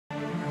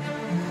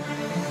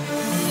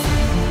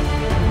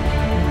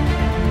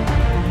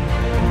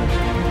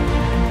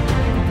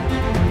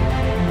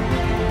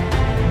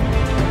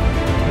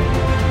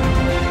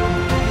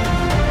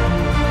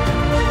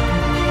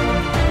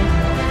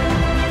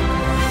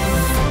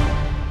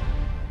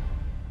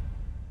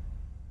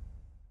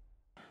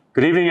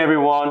Good evening,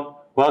 everyone.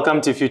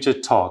 Welcome to Future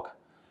Talk.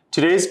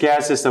 Today's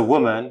guest is a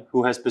woman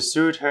who has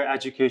pursued her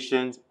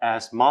education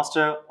as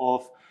Master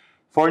of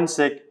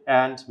Forensic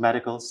and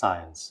Medical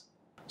Science.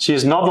 She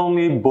is not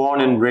only born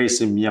and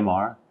raised in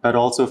Myanmar, but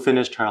also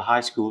finished her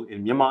high school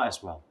in Myanmar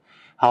as well.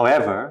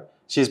 However,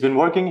 she's been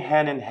working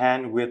hand in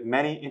hand with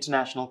many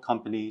international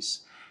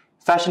companies,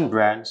 fashion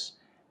brands,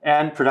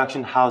 and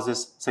production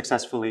houses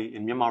successfully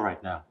in Myanmar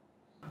right now.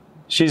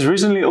 She's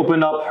recently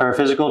opened up her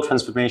physical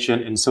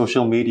transformation in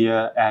social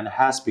media and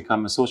has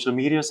become a social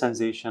media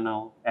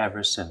sensational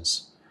ever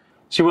since.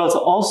 She was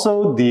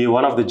also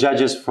one of the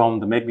judges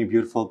from the Make Me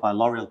Beautiful by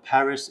L'Oréal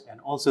Paris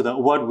and also the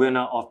award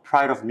winner of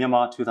Pride of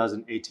Myanmar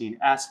 2018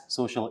 as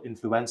social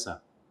influencer.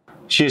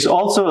 She is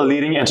also a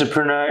leading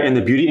entrepreneur in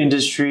the beauty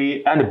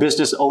industry and a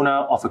business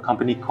owner of a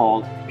company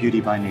called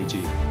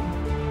beautybynaychi.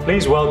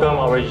 Please welcome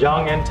our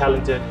young and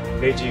talented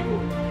Naychi Wu.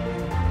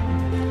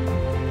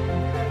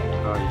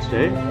 How are you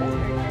today?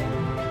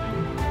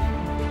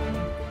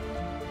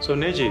 So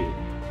Naychi,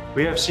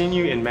 we have seen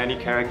you in many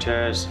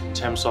characters in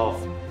terms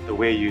of the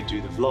way you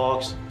do the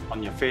vlogs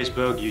on your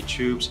Facebook,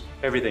 YouTubes,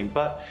 everything.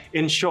 But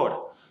in short,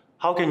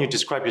 how can you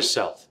describe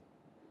yourself?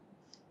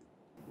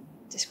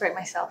 Describe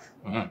myself?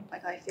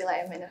 Like I feel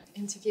like I'm in an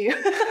interview.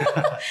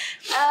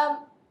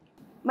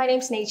 My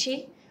name's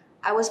Naychi.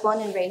 I was born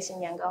and raised in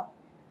Yangon.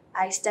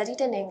 I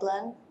studied in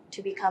England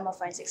to become a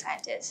forensic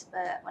scientist.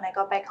 But when I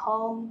got back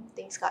home,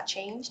 things got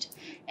changed.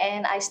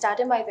 And I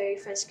started my very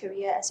first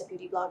career as a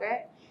beauty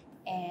blogger.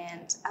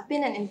 And I've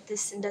been in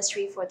this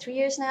industry for 3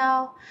 years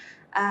now.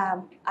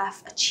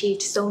 I've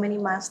achieved so many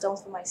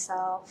milestones for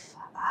myself.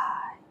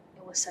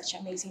 It was such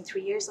amazing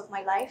 3 years of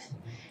my life.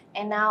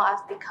 And now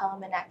I've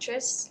become an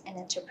actress, an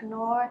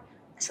entrepreneur,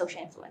 a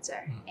social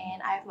influencer.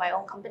 And I have my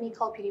own company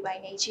called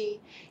beautybynaychi.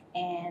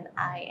 And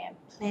I am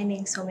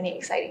planning so many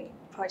exciting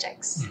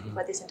projects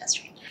for this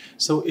industry.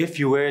 So if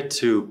you were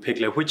to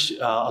pick like which,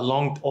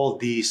 along all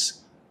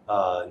these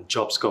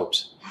job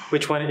scopes,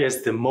 which one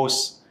is the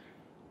most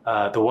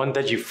the one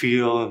that you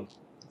feel,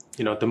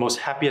 the most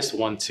happiest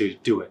one to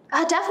do it?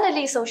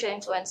 Definitely social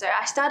influencer.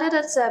 I started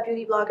as a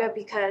beauty blogger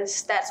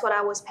because that's what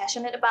I was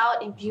passionate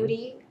about in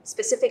beauty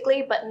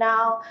specifically. But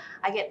now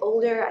I get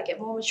older, I get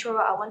more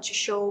mature. I want to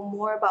show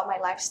more about my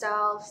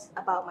lifestyle,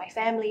 about my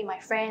family, my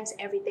friends,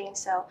 everything.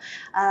 So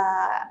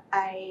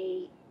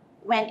I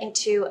went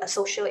into a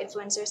social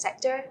influencer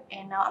sector,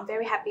 and now I'm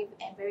very happy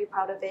and very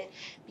proud of it.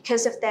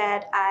 Because of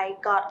that, I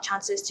got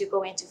chances to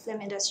go into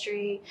film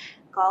industry,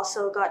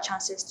 also got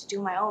chances to do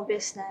my own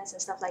business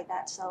and stuff like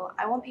that. So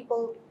I want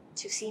people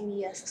to see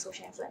me as a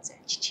social influencer.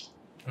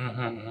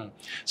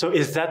 So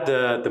is that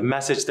the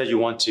message that you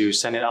want to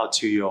send it out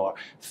to your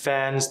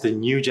fans, the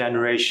new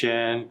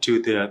generation, to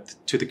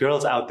the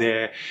girls out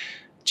there,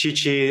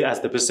 Chi as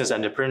the business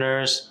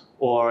entrepreneurs,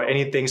 or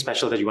anything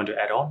special that you want to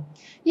add on?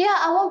 Yeah,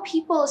 I want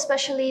people,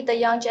 especially the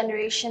young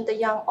generation, the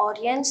young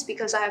audience,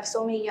 because I have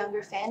so many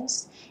younger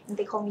fans, and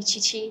they call me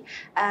Chi,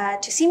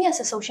 to see me as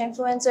a social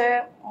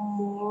influencer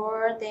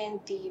more than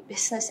the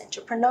business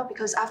entrepreneur,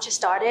 because I've just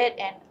started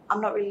and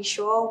I'm not really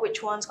sure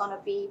which one's gonna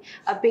be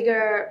a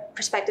bigger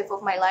perspective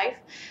of my life.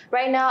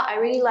 Right now, I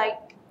really like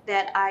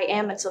that I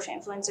am a social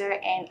influencer,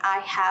 and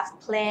I have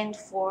planned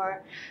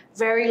for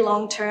very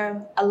long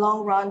term, a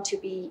long run to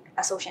be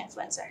a social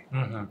influencer.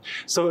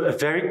 So a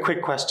very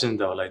quick question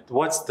though, like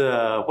what's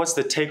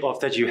the takeoff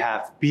that you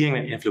have being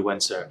an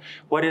influencer?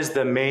 What is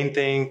the main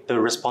thing, the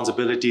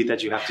responsibility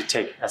that you have to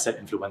take as an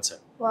influencer?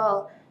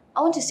 Well,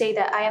 I want to say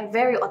that I am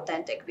very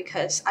authentic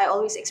because I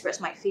always express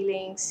my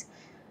feelings.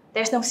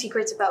 There's no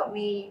secrets about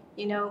me,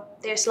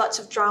 there's lots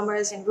of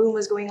dramas and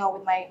rumors going on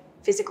with my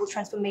physical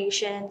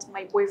transformations,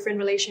 my boyfriend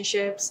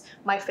relationships,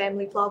 my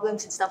family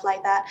problems and stuff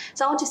like that.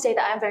 So I want to say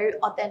that I'm very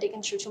authentic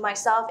and true to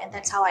myself, and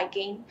that's how I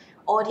gain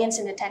audience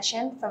and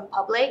attention from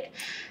public.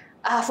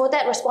 For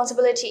that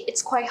responsibility,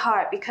 it's quite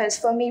hard because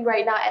for me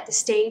right now at the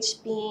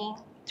stage, being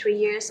 3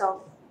 years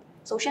of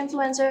social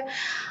influencer,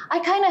 I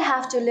kind of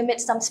have to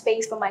limit some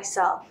space for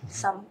myself,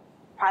 some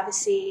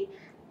privacy,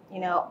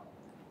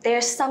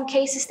 There's some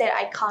cases that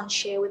I can't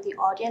share with the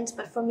audience,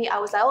 but for me, I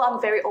was like, I'm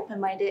very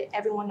open-minded.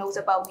 Everyone knows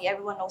about me.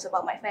 Everyone knows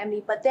about my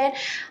family. But then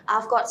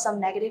I've got some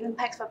negative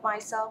impacts for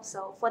myself. So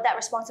for that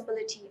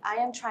responsibility, I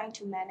am trying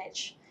to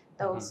manage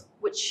those.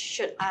 Which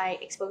should I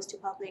expose to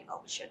public or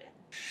which shouldn't?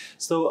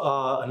 So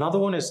another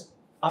one is,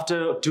 after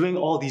doing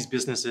all these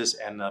businesses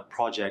and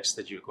projects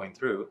that you're going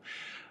through,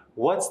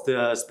 what's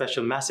the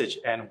special message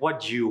and what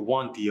do you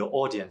want the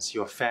audience,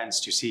 your fans,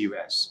 to see you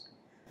as?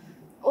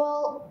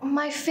 Well,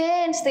 my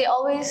fans, they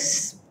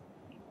always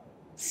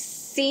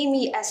see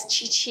me as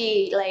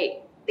Chi. Like,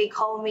 they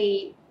call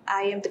me,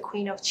 I am the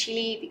queen of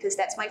chili because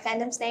that's my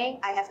fandom's name.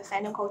 I have a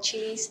fandom called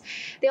Chili's.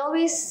 They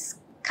always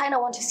kind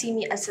of want to see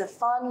me as a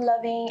fun,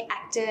 loving,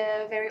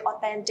 active, very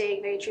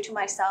authentic, very true to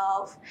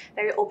myself,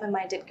 very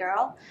open-minded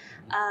girl.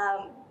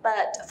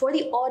 But for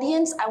the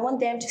audience, I want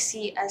them to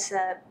see as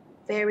a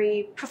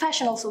very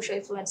professional social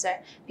influencer,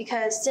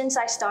 because since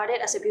I started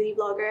as a beauty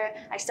blogger,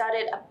 I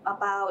started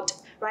about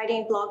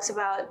writing blogs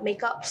about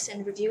makeups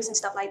and reviews and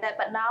stuff like that.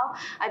 But now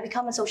I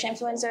become a social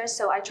influencer,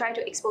 so I try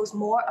to expose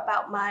more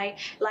about my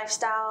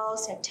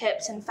lifestyles and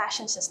tips and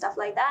fashions and stuff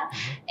like that.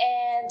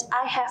 And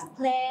I have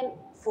planned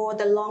for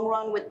the long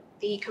run with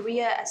the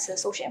career as a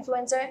social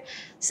influencer.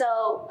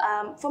 So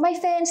for my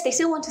fans, they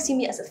still want to see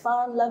me as a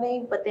fun,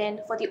 loving, but then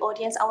for the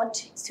audience, I want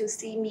to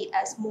see me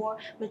as more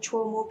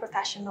mature, more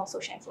professional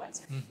social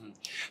influencer.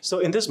 So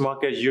in this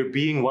market, you're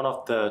being one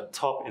of the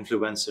top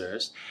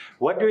influencers.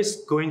 What is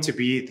going to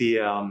be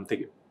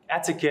the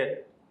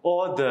etiquette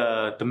or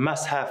the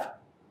must-have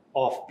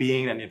of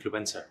being an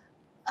influencer?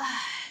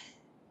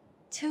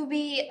 To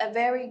be a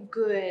very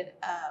good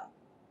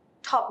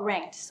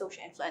top-ranked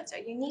social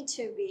influencer, you need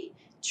to be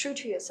true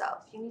to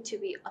yourself. You need to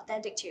be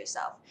authentic to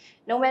yourself.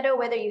 No matter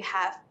whether you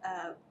have,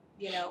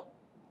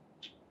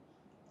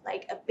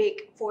 like a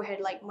big forehead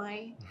like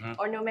mine,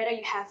 or no matter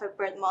you have a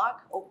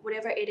birthmark or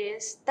whatever it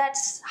is,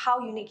 that's how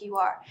unique you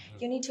are.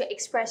 You need to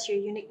express your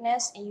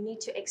uniqueness, and you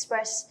need to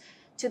express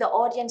to the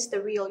audience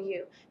the real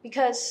you,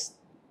 because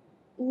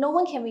no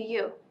one can be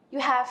you. You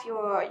have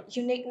your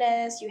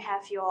uniqueness, you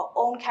have your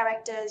own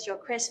characters, your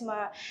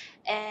charisma,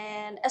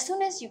 and as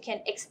soon as you can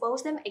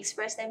expose them,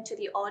 express them to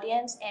the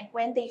audience, and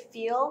when they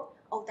feel,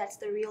 oh, that's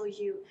the real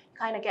you,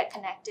 kind of get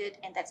connected,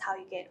 and that's how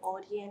you get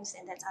audience,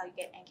 and that's how you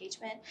get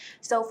engagement.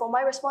 So for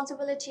my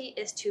responsibility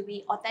is to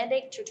be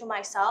authentic, true to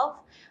myself,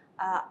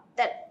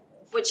 that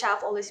which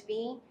I've always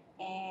been,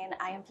 and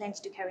I am planning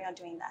to carry on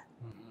doing that.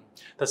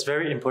 That's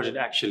very important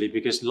actually,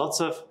 because lots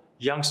of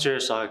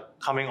youngsters are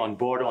coming on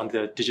board on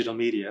the digital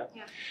media.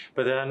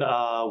 But then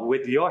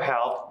with your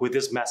help, with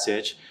this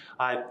message,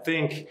 I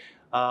think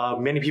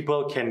many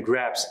people can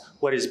grasp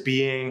what is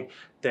being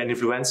the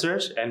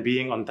influencers and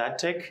being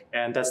authentic,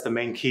 and that's the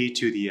main key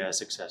to the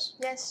success.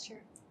 Yes,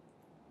 true.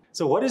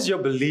 So what is your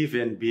belief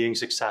in being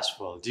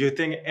successful? Do you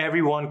think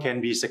everyone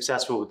can be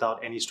successful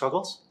without any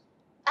struggles?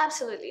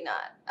 Absolutely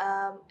not.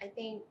 I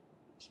think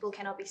people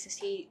cannot be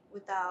succeed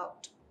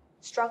without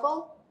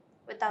struggle,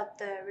 without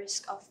the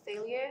risk of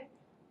failure.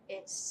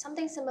 It's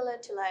something similar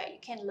to like you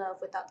can't love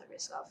without the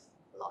risk of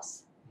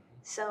loss.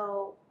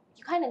 So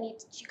you kind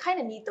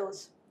of need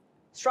those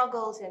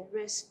struggles and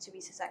risks to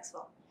be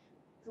successful.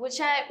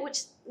 Which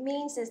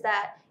means is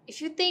that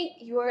if you think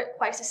you're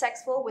quite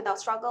successful without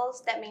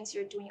struggles, that means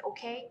you're doing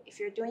okay. If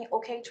you're doing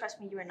okay, trust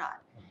me, you're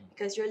not,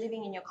 because you're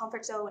living in your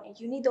comfort zone, and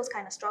you need those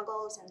kind of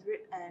struggles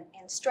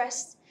and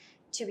stress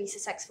to be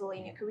successful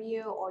in your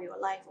career or your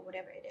life or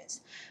whatever it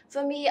is.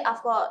 For me,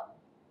 I've got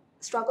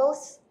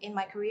struggles in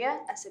my career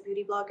as a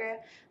beauty blogger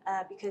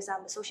because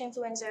I'm a social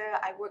influencer.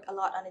 I work a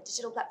lot on a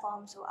digital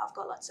platform, so I've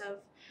got lots of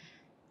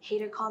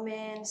hater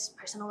comments,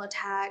 personal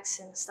attacks,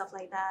 and stuff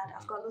like that.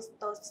 I've got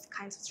those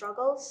kinds of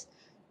struggles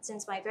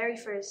since my very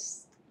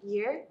first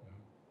year.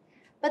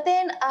 But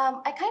then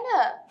I kind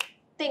of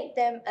think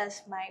them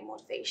as my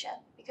motivation,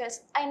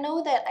 because I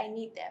know that I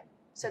need them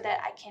so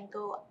that I can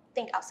go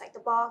think outside the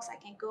box, I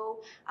can go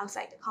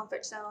outside the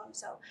comfort zone.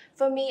 So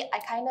for me, I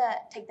kind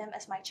of take them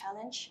as my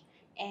challenge,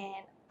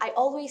 and I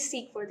always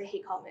seek for the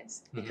hate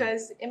comments,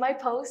 because in my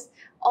posts,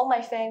 all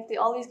my fans, they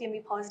always give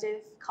me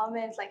positive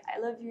comments like, I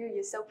love you,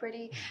 you're so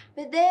pretty.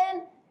 But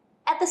then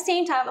at the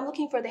same time, I'm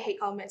looking for the hate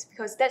comments,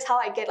 because that's how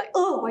I get like,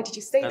 oh, why did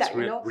you say that?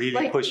 You know, really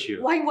like, push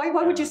you. Why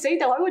would you say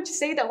that? Why would you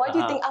say that? Why do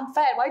you think I'm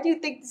fat? Why do you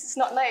think this is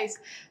not nice?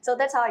 So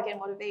that's how I get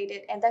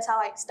motivated, and that's how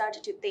I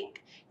started to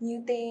think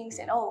new things,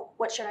 and oh,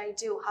 what should I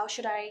do? How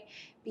should I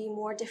be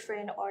more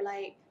different, or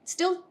like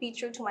still be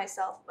true to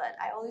myself? But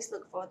I always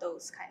look for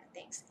those kind of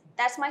things.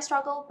 That's my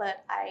struggle,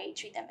 but I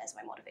treat them as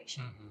my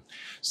motivation.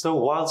 So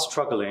while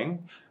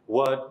struggling,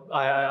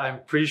 I'm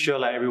pretty sure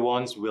like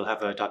everyone will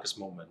have a darkest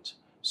moment.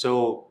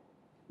 So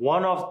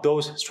one of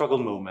those struggle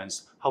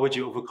moments, how would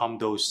you overcome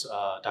those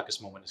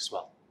darkest moments as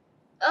well?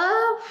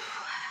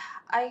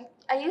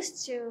 I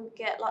used to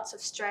get lots of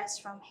stress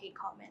from hate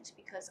comments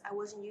because I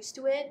wasn't used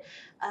to it.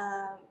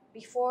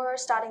 Before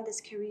starting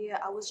this career,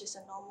 I was just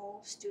a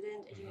normal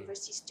student, a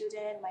university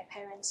student. My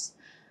parents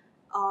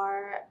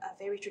are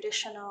very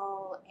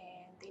traditional,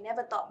 and they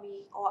never thought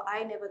me, or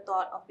I never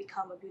thought of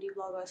become a beauty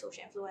blogger,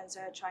 social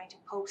influencer, trying to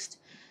post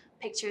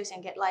pictures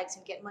and get likes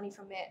and get money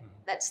from it.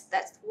 That's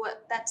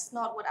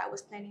not what I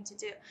was planning to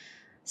do.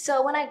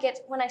 So when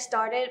I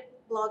started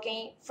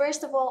blogging,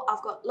 first of all,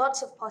 I've got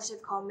lots of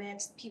positive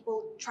comments.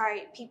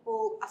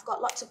 I've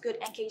got lots of good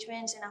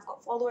engagements, and I've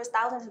got followers,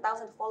 thousands and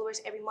thousands of followers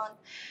every month.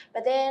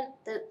 But then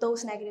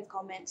those negative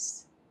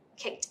comments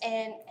kicked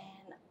in,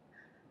 and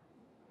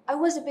I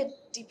was a bit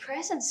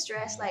depressed and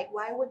stressed. Like,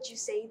 why would you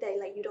say that?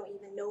 Like, you don't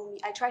even know me.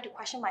 I try to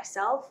question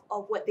myself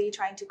of what they're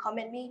trying to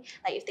comment me.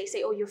 Like, if they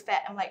say, "Oh, you're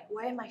fat," I'm like,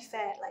 "Why am I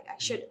fat? Like,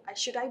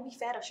 should I be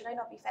fat or should I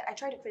not be fat?" I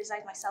try to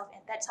criticize myself,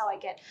 and that's how I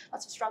get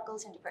lots of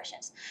struggles and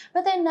depressions.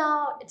 But then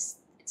now it's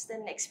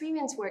an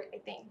experience work. I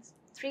think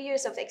 3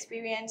 years of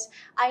experience.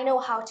 I know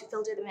how to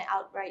filter them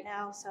out right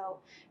now. So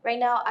right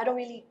now, I don't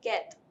really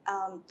get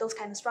those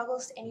kind of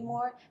struggles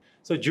anymore.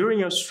 So during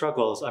your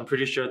struggles, I'm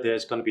pretty sure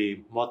there's going to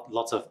be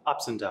lots of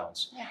ups and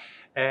downs.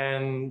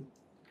 And,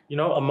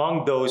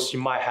 among those, you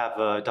might have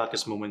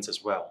darkest moments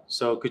as well.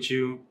 So could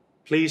you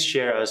please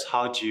share us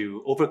how do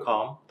you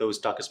overcome those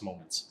darkest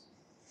moments.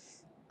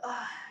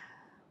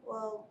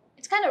 Well,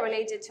 it's kind of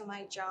related to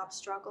my job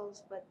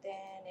struggles, but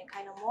then it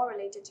kind of more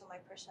related to my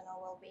personal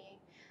well-being.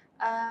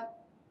 Uh,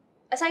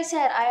 as I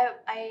said,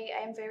 I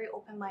am very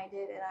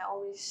open-minded and I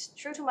always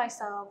true to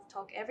myself,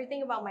 talk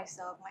everything about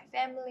myself, my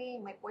family,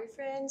 my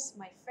boyfriends,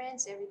 my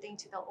friends, everything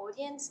to the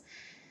audience.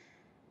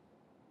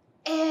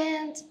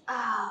 And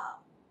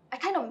I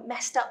kind of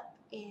messed up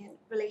in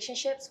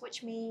relationships,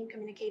 which mean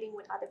communicating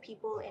with other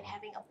people and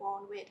having a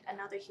bond with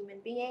another human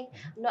being.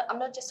 I'm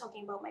not just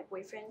talking about my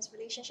boyfriend's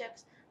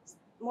relationships,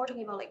 more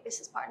talking about like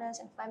business partners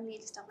and family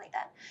and stuff like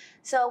that.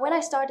 So when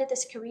I started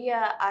this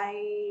career,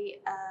 I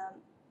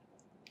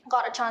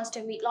got a chance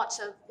to meet lots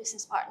of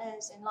business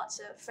partners and lots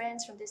of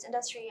friends from this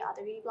industry,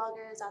 other beauty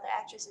bloggers, other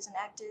actresses and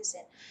actors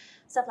and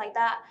stuff like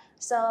that.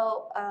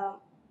 So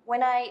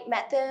when I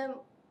met them,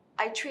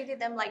 I treated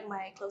them like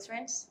my close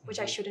friends, which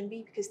I shouldn't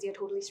be because they're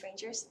totally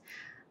strangers.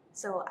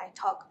 So I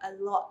talk a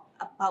lot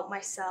about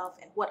myself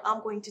and what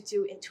I'm going to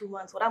do in 2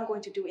 months, what I'm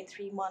going to do in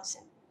 3 months,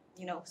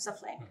 and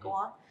stuff like go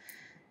on.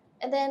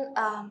 And then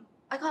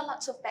I got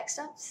lots of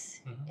backstabs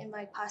in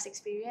my past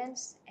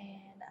experience,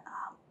 and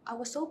I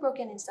was so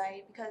broken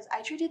inside because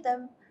I treated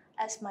them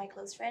as my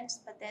close friends,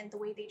 but then the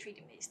way they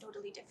treated me is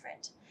totally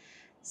different.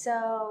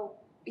 So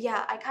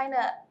yeah, I kind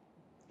of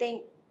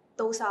think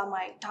those are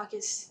my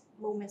darkest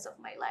moments of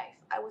my life.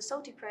 I was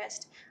so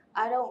depressed.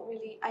 I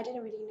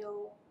didn't really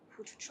know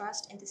who to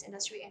trust in this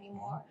industry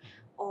anymore,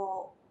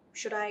 or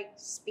should I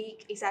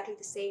speak exactly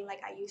the same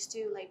like I used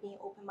to, like being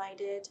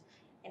open-minded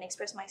and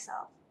express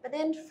myself. But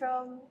then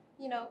from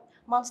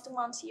months to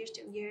months, years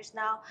to years,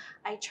 now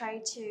I try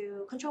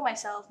to control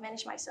myself,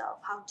 manage myself,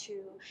 how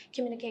to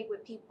communicate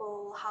with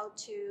people, how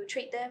to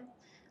treat them,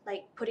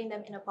 like putting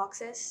them in a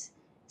boxes.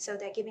 So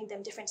they're giving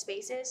them different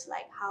spaces,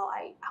 like how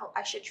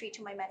I should treat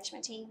to my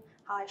management team,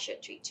 how I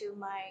should treat to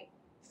my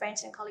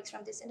friends and colleagues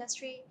from this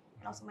industry,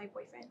 and also my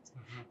boyfriend.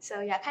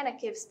 So yeah, kind of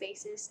give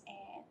spaces,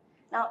 and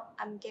now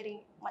I'm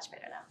getting much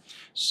better now.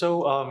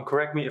 So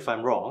correct me if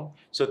I'm wrong.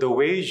 So the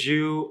way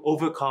you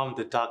overcome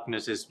the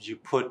darkness is you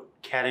put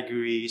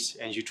categories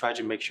and you try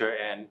to make sure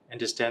and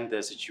understand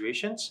the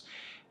situations.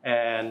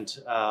 And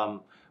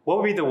what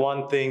would be the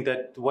one thing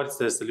what's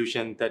the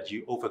solution that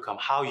you overcome?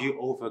 How you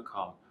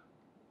overcome?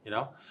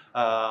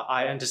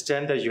 I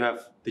understand that you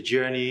have the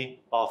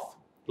journey of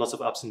lots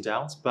of ups and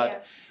downs,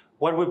 but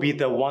what would be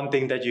the one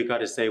thing that you got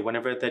to say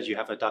whenever that you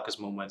have a darkest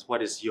moment?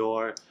 What is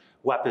your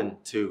weapon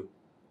to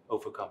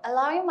overcome?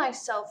 Allowing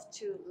myself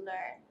to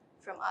learn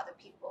from other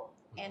people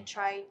and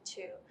try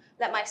to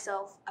let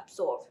myself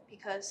absorb,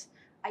 because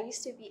I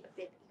used to be a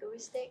bit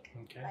egoistic.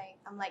 Like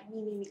I'm like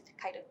me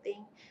kind of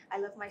thing. I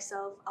love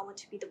myself. I want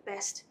to be the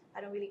best.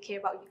 I don't really care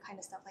about you kind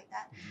of stuff like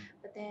that.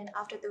 But then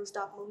after those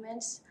dark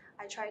moments,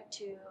 I tried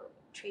to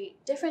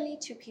treat differently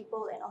to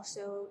people and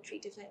also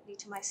treat differently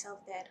to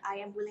myself, that I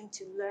am willing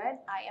to learn.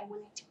 I am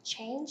willing to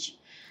change.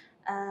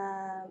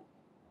 I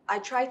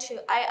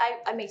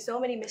make so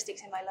many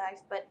mistakes in my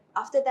life, but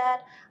after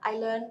that, I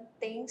learn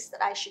things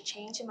that I should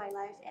change in my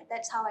life, and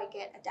that's how I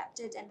get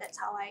adapted, and that's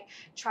how I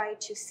try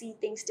to see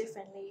things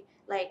differently.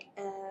 Like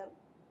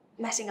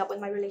messing up with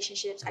my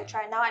relationships, I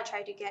try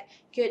to get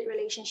good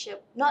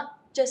relationship, not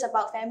just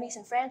about families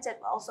and friends,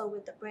 but also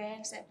with the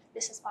brands and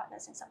business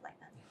partners and stuff like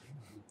that.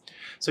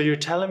 So you're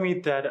telling me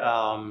that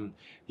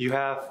you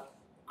have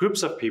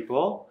groups of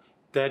people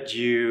that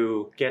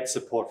you get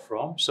support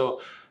from.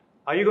 So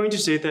are you going to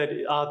say that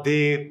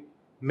the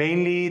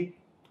mainly,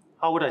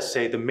 how would I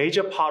say, the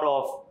major part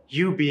of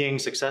you being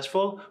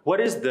successful?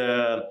 What is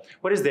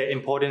their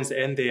importance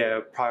and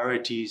their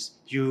priorities,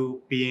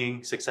 you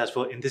being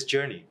successful in this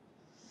journey?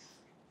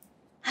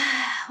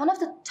 One of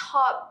the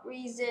top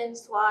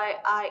reasons why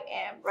I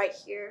am right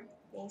here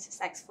being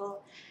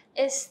successful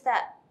is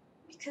that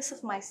because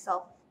of my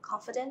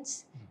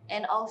self-confidence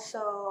and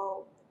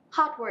also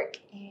hard work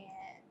and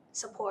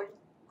support,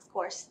 of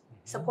course.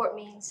 Support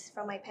means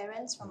from my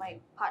parents, from my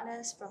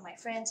partners, from my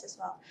friends as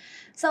well.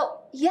 So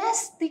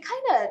yes, they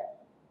kind of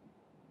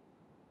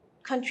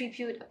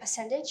contribute a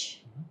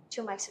percentage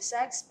to my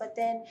success. But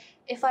then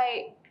if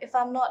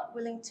I'm not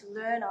willing to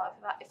learn, or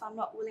if I'm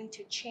not willing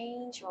to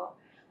change, or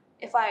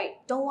if I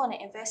don't want to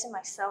invest in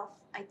myself,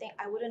 I think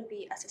I wouldn't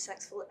be as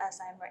successful as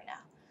I am right now.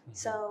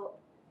 So,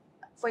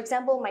 for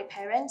example, my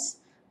parents.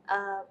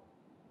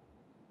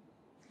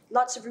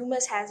 Lots of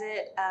rumors has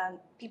it.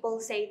 People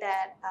say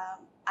that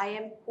I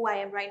am who I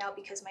am right now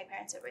because my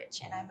parents are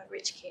rich, and I'm a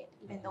rich kid.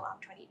 Even though I'm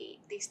 28,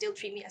 they still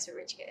treat me as a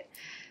rich kid.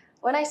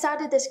 When I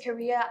started this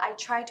career, I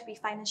tried to be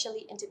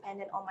financially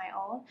independent on my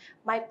own.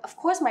 Of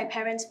course, my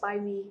parents buy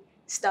me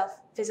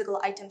stuff, physical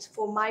items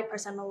for my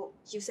personal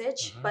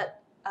usage,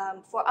 but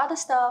for other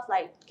stuff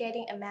like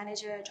getting a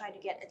manager, trying to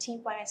get a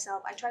team by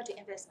myself, I try to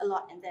invest a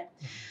lot in them.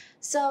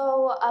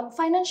 So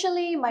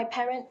financially, my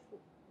parents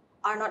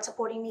are not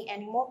supporting me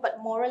anymore, but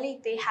morally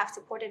they have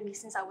supported me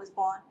since I was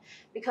born,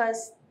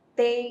 because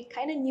they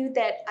kind of knew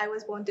that I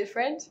was born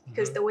different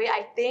because the way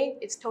I think,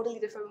 it's totally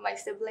different with my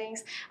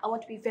siblings. I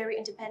want to be very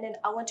independent.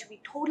 I want to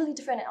be totally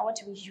different and I want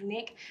to be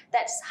unique.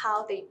 That's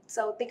how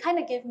so they kind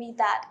of give me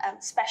that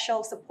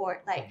special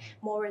support, like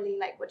morally,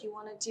 like what you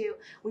want to do.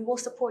 We will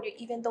support you,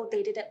 even though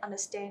they didn't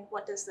understand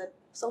what does the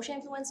social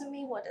influencer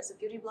mean, what does a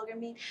beauty blogger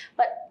mean.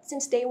 But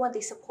since day one,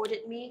 they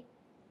supported me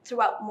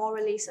throughout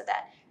morally, so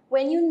that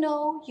when you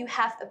know you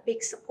have a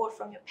big support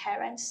from your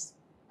parents,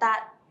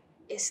 that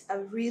is a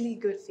really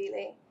good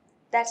feeling.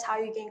 That's how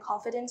you gain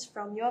confidence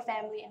from your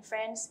family and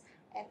friends.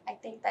 And I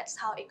think that's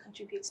how it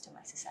contributes to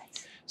my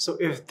success. So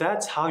if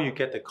that's how you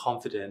get the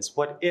confidence,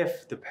 what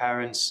if the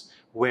parents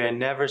were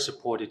never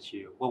supported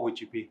you? What would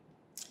you be?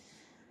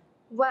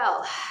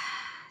 Well,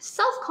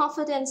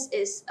 self-confidence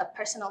is a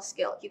personal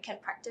skill. You can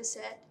practice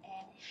it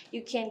and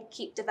you can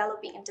keep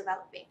developing and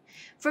developing.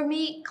 For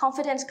me,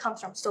 confidence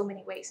comes from so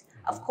many ways.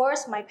 Of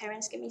course, my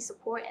parents give me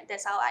support and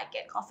that's how I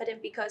get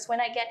confident, because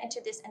when I get into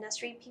this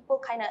industry, people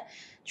kind of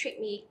treat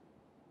me,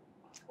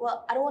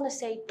 well, I don't want to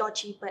say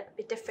dodgy, but a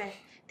bit different.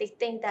 They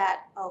think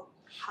that, oh,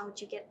 how'd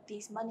you get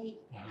these money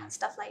and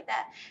stuff like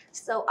that.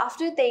 So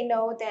after they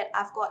know that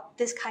I've got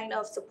this kind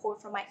of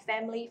support from my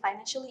family,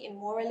 financially and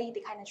morally, they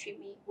kind of treat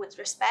me with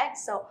respect.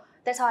 So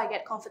that's how I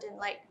get confident.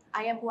 Like,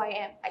 I am who I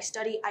am. I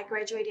study, I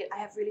graduated, I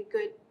have really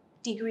good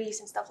degrees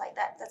and stuff like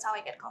that. That's how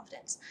I get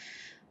confidence.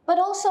 But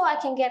also I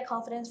can get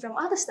confidence from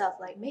other stuff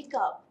like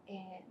makeup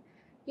and,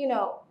 you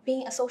know,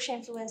 being a social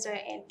influencer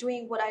and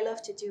doing what I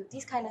love to do.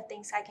 These kind of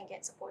things I can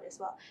get support as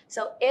well.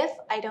 So if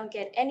I don't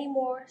get any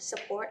more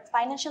support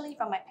financially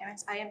from my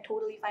parents, I am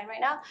totally fine right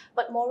now.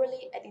 But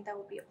morally, I think that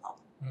would be a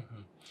problem.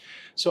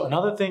 So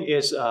another thing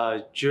is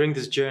during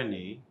this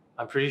journey,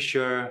 I'm pretty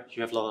sure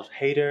you have a lot of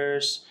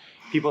haters,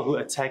 people who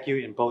attack you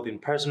in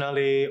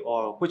personally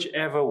or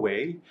whichever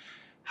way.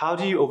 How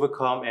do you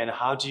overcome and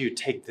how do you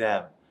take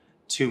them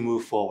to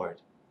move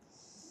forward?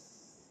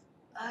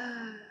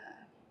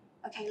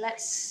 Okay,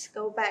 let's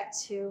go back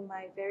to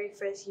my very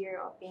first year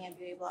of being a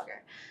beauty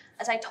blogger.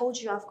 As I told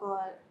you, I've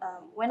got,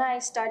 when I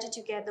started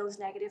to get those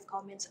negative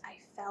comments, I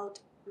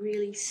felt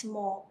really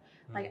small,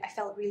 like I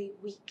felt really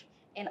weak.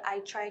 And I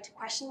tried to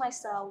question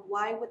myself,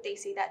 why would they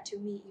say that to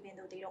me even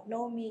though they don't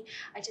know me?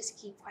 I just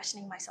keep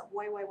questioning myself,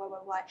 why?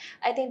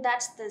 I think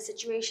that's the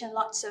situation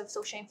lots of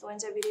social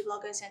influencer, beauty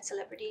bloggers and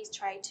celebrities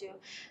try to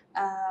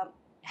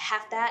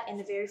have that in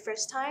the very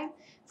first time.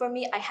 For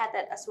me, I had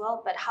that as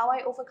well, but how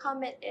I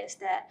overcome it is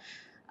that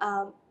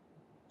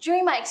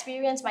during my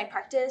experience, my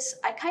practice,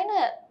 I kind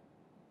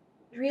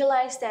of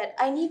realized that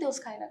I need those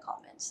kind of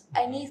comments.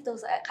 I need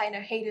those kind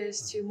of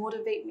haters to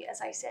motivate me,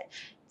 as I said,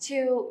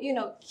 to, you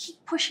know,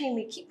 keep pushing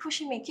me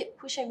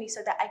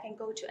so that I can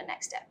go to a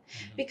next step.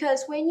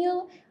 Because when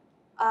you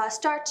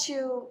start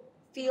to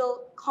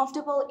feel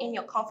comfortable in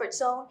your comfort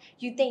zone,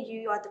 you think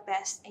you are the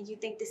best and you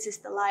think this is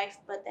the life,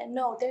 but then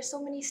no, there's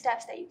so many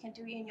steps that you can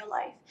do in your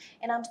life.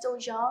 And I'm still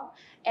young,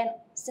 and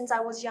since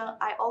I was young,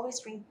 I always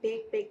dream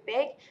big.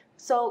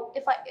 So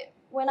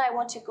when I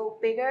want to go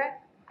bigger,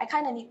 I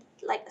kind of need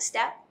like a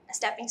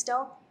stepping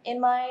stone.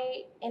 In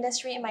my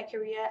industry, in my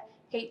career,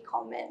 hate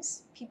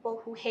comments,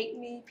 people who hate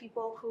me,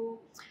 people who,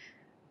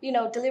 you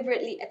know,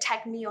 deliberately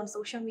attack me on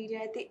social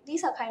media,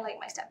 these are kind of like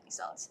my stepping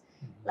stones.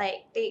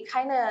 Like, they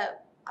kind of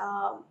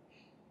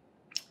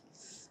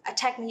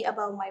attack me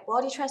about my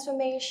body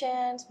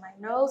transformations, my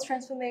nose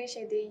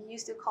transformation. They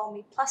used to call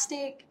me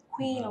plastic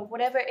queen or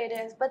whatever it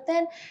is. But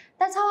then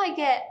that's how I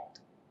get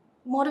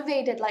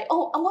motivated, like,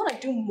 oh, I'm gonna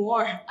do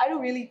more. I don't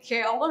really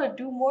care. I'm gonna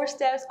do more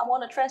steps. I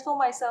want to transform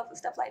myself and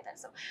stuff like that.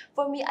 So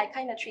for me, I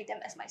kind of treat them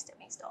as my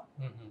stepping stone.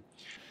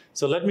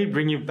 So let me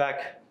bring you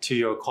back to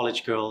your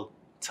college girl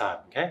time,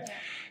 okay? Yeah.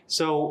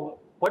 So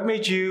what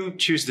made you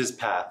choose this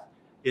path?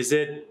 Is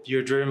it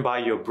you're driven by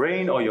your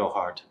brain or your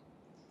heart?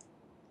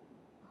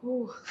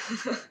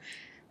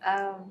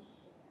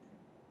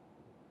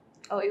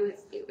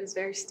 It was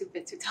very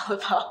stupid to tell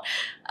about.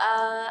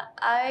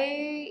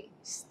 I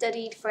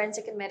studied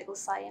forensic and medical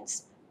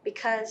science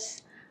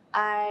because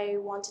I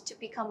wanted to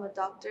become a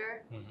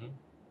doctor.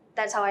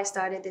 That's how I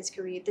started this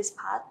career, this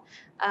path.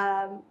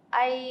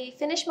 I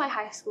finished my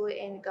high school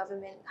in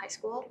government high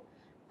school,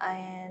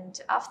 and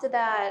after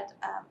that,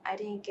 I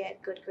didn't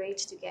get good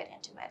grades to get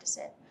into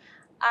medicine.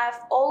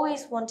 I've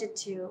always wanted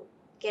to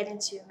get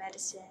into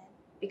medicine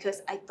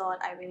because I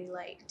thought I really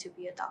liked to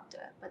be a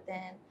doctor, but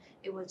then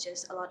it was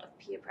just a lot of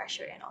peer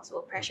pressure and also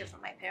a pressure from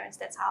my parents.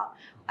 That's how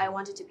I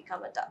wanted to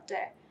become a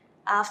doctor.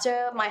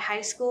 After my high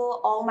school,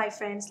 all my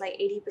friends, like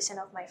 80%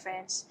 of my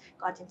friends,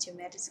 got into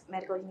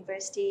medical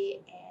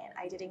university and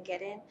I didn't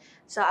get in.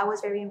 So I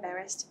was very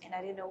embarrassed and I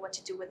didn't know what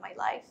to do with my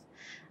life.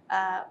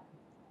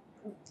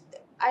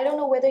 I don't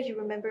know whether you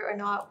remember or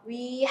not,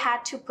 we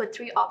had to put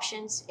 3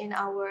 options in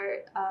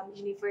our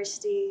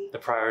university. The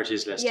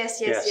priorities list.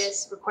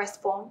 Yes,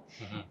 request form.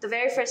 The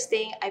very first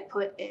thing I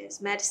put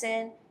is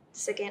medicine. The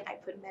second, I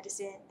put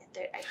medicine. And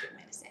third, I put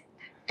medicine.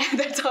 And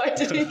that's how I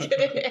didn't get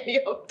in any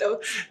of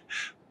those.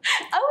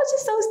 I was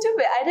just so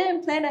stupid. I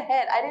didn't plan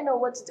ahead. I didn't know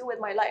what to do with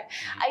my life.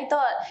 I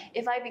thought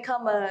if I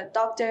become a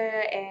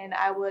doctor and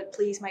I would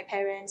please my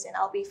parents and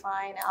I'll be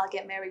fine, I'll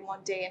get married one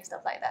day and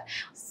stuff like that.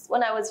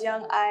 When I was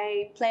young,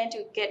 I planned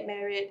to get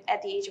married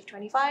at the age of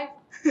 25.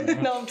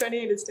 Now I'm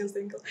 28 and still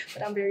single,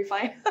 but I'm very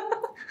fine.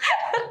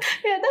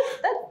 Yeah,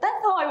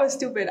 that's how I was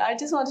stupid. I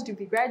just wanted to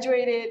be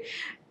graduated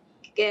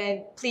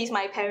and please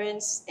my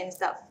parents and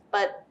stuff.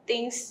 But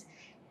things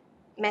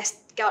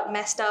got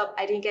messed up.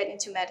 I didn't get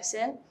into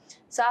medicine.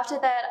 So after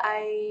that,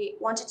 I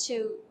wanted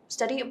to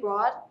study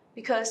abroad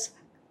because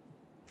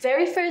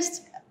very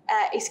first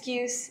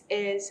excuse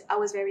is I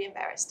was very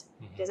embarrassed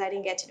because I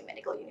didn't get to the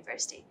medical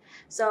university.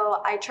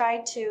 So I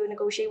tried to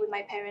negotiate with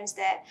my parents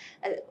that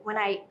when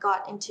I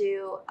got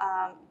into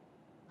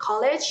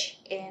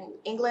college in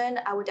England,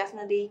 I would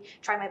definitely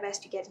try my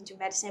best to get into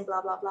medicine,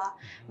 blah, blah, blah.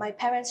 My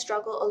parents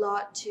struggled a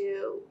lot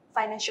to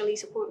financially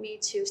support me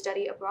to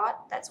study abroad.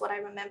 That's what I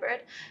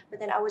remembered. But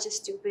then I was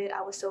just stupid.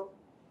 I was so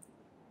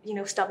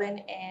stubborn,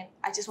 and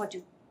I just want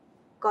to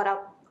got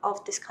out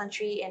of this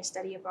country and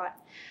study abroad.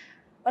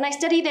 When I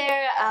studied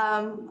there,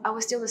 I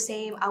was still the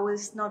same. I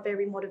was not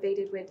very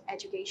motivated with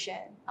education.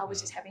 I was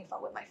just having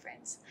fun with my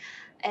friends.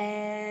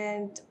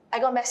 And I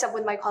got messed up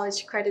with my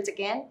college credits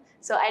again.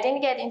 So I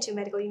didn't get into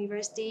medical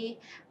university.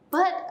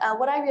 But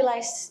what I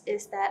realized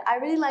is that I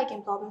really like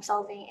in problem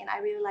solving, and I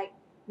really like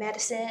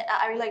medicine.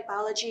 I really like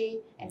biology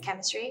and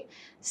chemistry.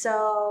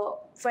 So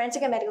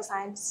forensic and medical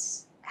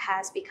science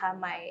has become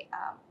my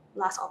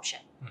last option.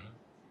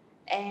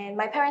 And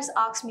my parents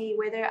asked me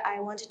whether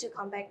I wanted to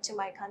come back to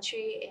my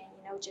country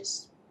and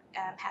just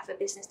have a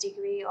business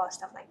degree or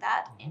stuff like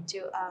that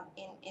into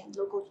in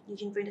local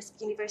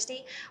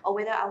university, or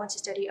whether I want to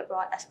study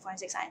abroad as a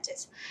forensic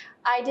scientist.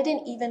 I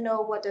didn't even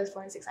know what does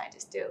forensic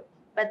scientists do.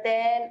 But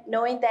then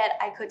knowing that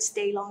I could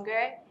stay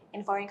longer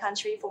in foreign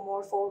country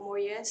for 4 more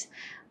years,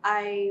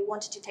 I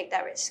wanted to take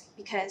that risk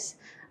because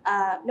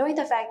knowing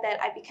the fact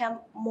that I become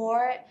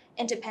more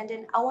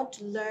independent, I want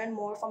to learn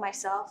more for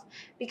myself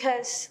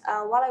because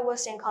while I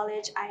was in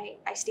college,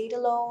 I stayed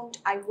alone,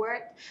 I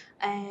worked,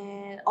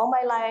 and all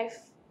my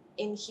life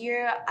in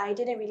here, I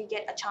didn't really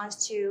get a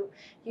chance to,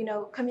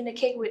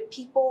 communicate with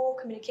people,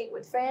 communicate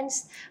with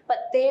friends.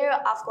 But there,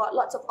 I've got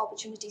lots of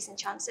opportunities and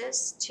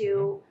chances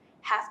to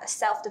have a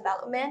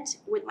self-development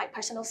with my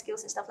personal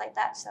skills and stuff like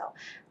that. So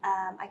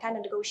I kind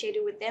of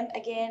negotiated with them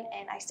again,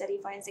 and I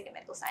studied forensic and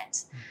medical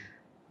science.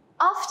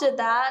 After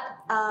that,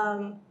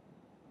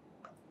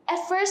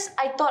 at first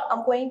I thought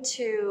I'm going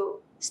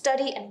to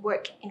study and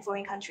work in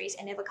foreign countries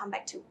and never come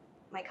back to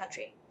my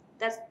country.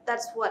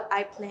 That's what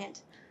I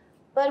planned.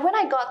 But when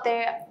I got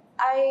there,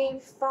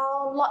 I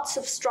found lots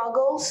of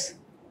struggles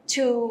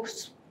to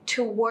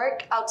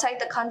work outside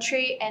the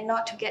country and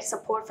not to get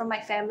support from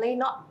my family,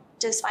 not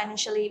just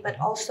financially, but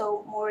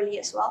also morally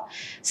as well.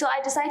 So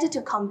I decided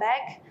to come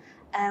back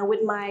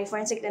with my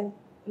forensic and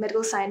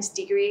medical science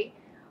degree.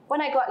 When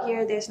I got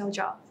here, there's no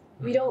job.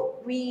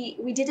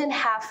 We didn't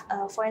have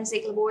a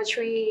forensic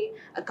laboratory,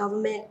 a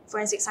government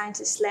forensic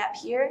scientist lab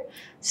here.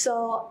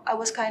 So I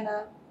was kind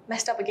of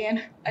messed up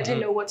again. I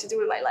didn't know what to do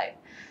with my life.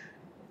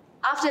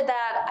 After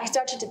that, I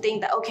started to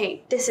think that,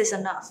 okay, this is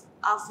enough.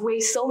 I've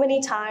wasted so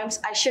many times.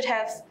 I should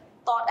have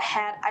thought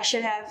ahead. I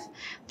should have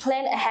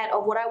planned ahead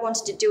of what I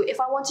wanted to do. If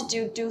I wanted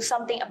to do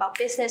something about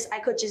business, I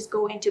could just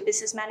go into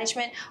business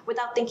management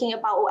without thinking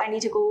about, I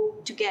need to go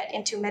to get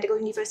into medical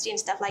university and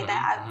stuff like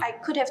that. I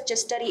could have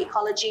just studied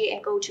ecology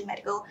and go to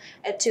medical,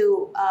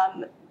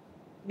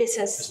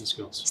 business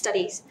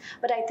studies.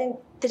 But I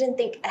didn't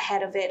think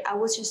ahead of it. I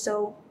was just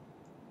so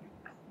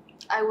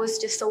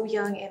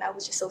young and I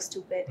was just so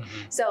stupid.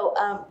 So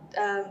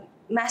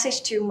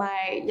message to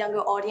my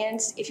younger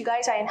audience, if you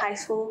guys are in high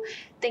school,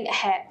 think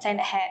ahead, plan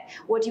ahead.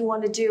 What do you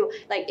want to do?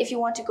 Like if you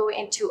want to go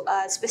into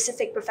a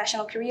specific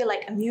professional career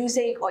like a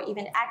music or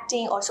even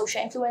acting or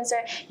social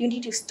influencer, you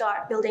need to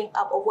start building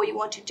up of what you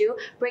want to do.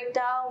 Break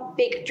down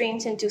big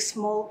dreams into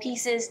small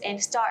pieces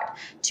and start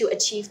to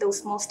achieve those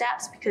small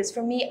steps, because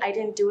for me, I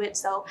didn't do it.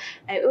 So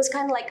it was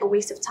kind of like a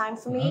waste of time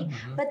for me.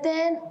 But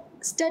then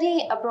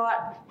studying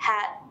abroad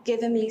had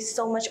given me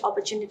so much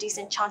opportunities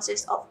and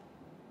chances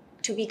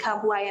to become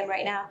who I am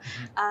right now.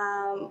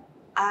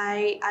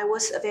 I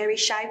was a very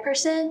shy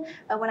person,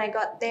 but when I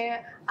got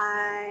there,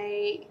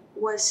 I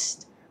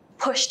was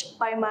pushed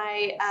by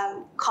my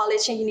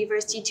college and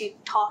university to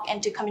talk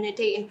and to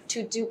communicate and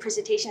to do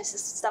presentations and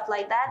stuff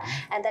like that.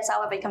 And that's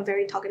how I become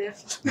very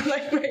talkative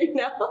like right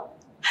now.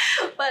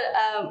 But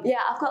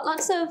I've got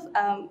lots of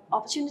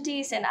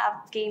opportunities and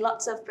I've gained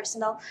lots of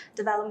personal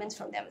developments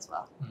from them as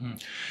well.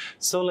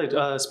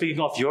 So speaking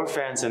of your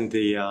fans and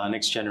the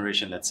next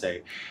generation, let's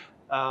say,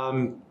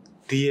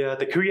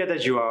 the career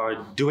that you are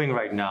doing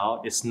right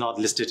now is not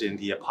listed in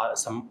the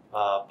some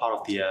part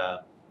of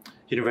the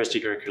university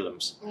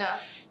curriculums. No.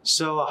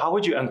 So how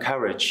would you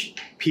encourage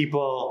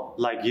people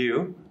like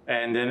you,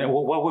 and then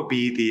what would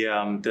be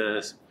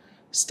the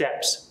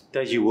steps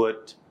that you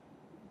would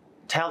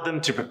tell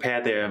them to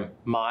prepare their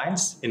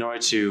minds in order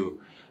to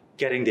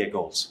getting their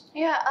goals?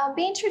 Yeah,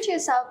 being true to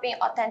yourself, being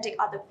authentic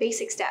are the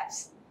basic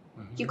steps.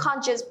 You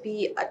can't just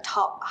be a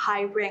top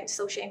high-ranked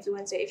social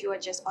influencer if you are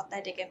just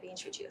authentic and being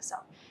true to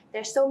yourself.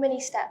 There's so many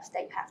steps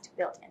that you have to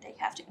build and that you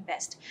have to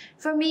invest.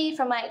 For me,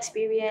 from my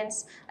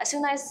experience, as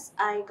soon as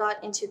I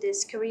got into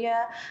this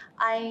career,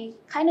 I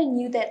kind of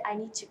knew that I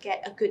need to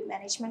get a good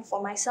management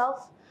for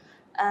myself.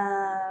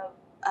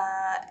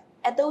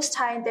 At those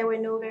times, there were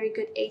no very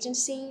good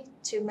agency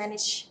to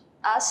manage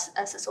us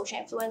as a social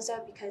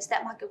influencer because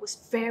that market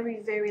was very,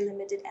 very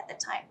limited at the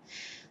time.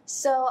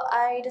 So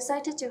I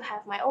decided to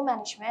have my own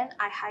management.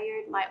 I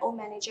hired my own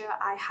manager.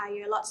 I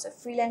hired lots of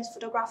freelance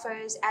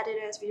photographers,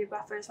 editors,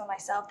 videographers for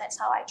myself. That's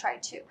how I try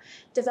to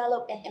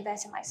develop and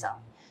invest in myself.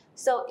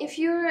 So if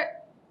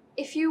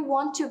you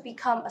want to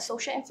become a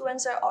social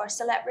influencer or a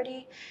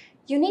celebrity,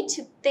 you need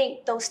to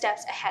think those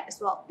steps ahead as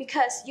well,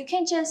 because you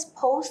can't just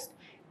post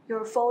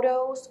your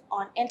photos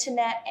on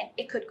internet and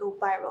it could go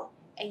viral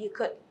and you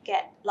could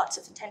get lots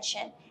of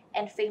attention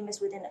and famous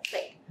within a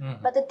click.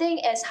 But the thing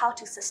is how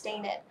to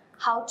sustain it,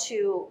 how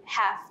to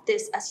have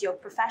this as your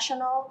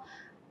professional,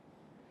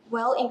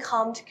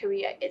 well-incomed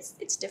career.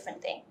 It's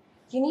different thing.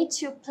 You need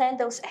to plan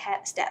those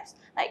ahead steps.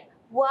 Like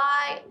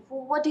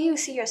what do you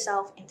see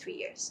yourself in 3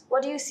 years?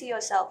 What do you see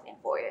yourself in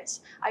 4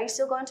 years? Are you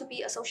still going to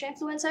be a social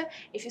influencer?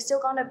 If you're still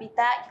going to be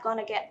that, you're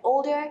going to get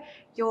older,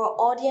 your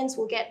audience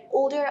will get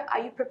older. Are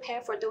you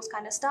prepared for those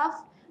kind of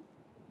stuff?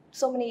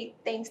 So many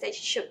things that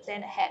you should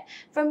plan ahead.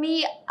 For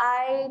me,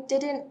 I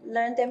didn't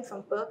learn them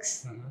from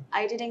books.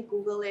 I didn't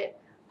Google it.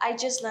 I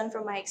just learned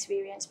from my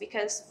experience,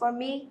 because for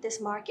me,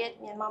 this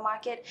market, Myanmar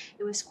market,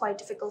 it was quite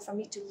difficult for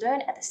me to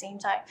learn at the same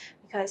time,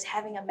 because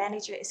having a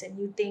manager is a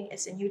new thing,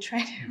 it's a new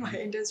trend in my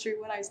industry.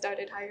 When I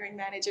started hiring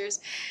managers,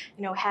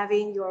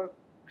 having your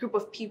group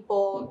of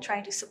people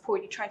trying to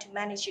support you, trying to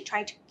manage you,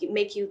 trying to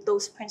make you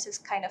those princess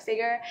kind of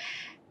figure,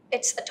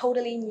 it's a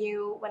totally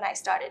new when I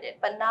started it.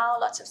 But now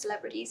lots of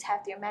celebrities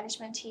have their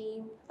management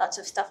team, lots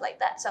of stuff like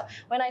that. So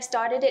when I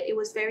started it, it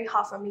was very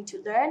hard for me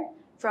to learn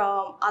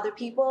from other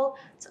people.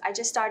 So I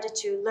just started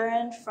to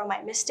learn from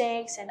my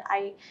mistakes, and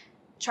I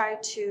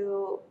tried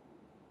to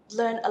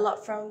learn a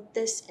lot from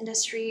this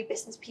industry,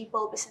 business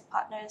people, business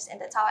partners,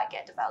 and that's how I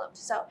get developed.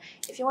 So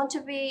if you want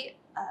to be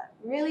a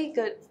really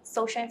good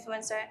social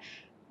influencer,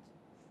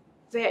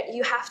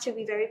 you have to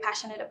be very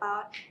passionate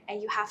about,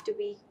 and you have to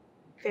be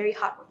very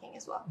hardworking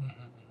as well.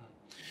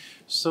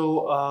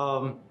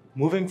 So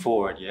moving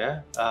forward,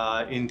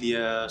 in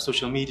the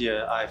social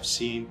media, I've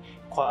seen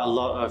quite a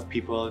lot of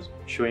people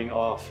showing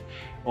off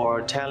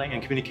or telling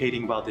and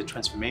communicating about their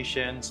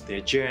transformations,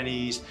 their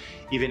journeys,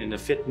 even in the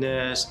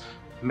fitness,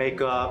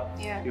 makeup,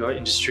 your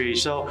industry.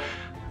 So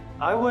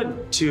I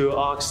would to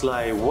ask,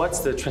 what's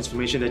the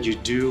transformation that you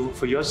do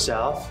for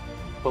yourself,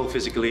 both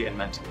physically and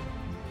mentally?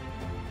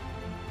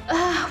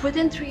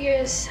 Within 3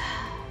 years,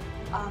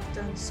 I've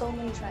done so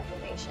many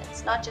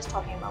transformations, not just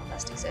talking about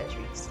plastic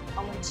surgeries.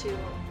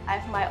 I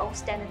have my own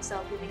standard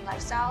self-living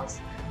lifestyles.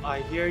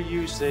 I hear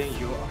you saying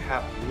you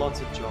have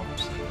lots of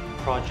jobs,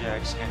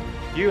 projects, and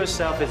you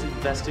yourself is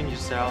investing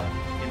yourself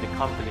in the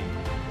company.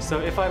 So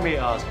if I may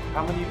ask,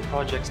 how many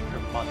projects per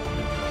month?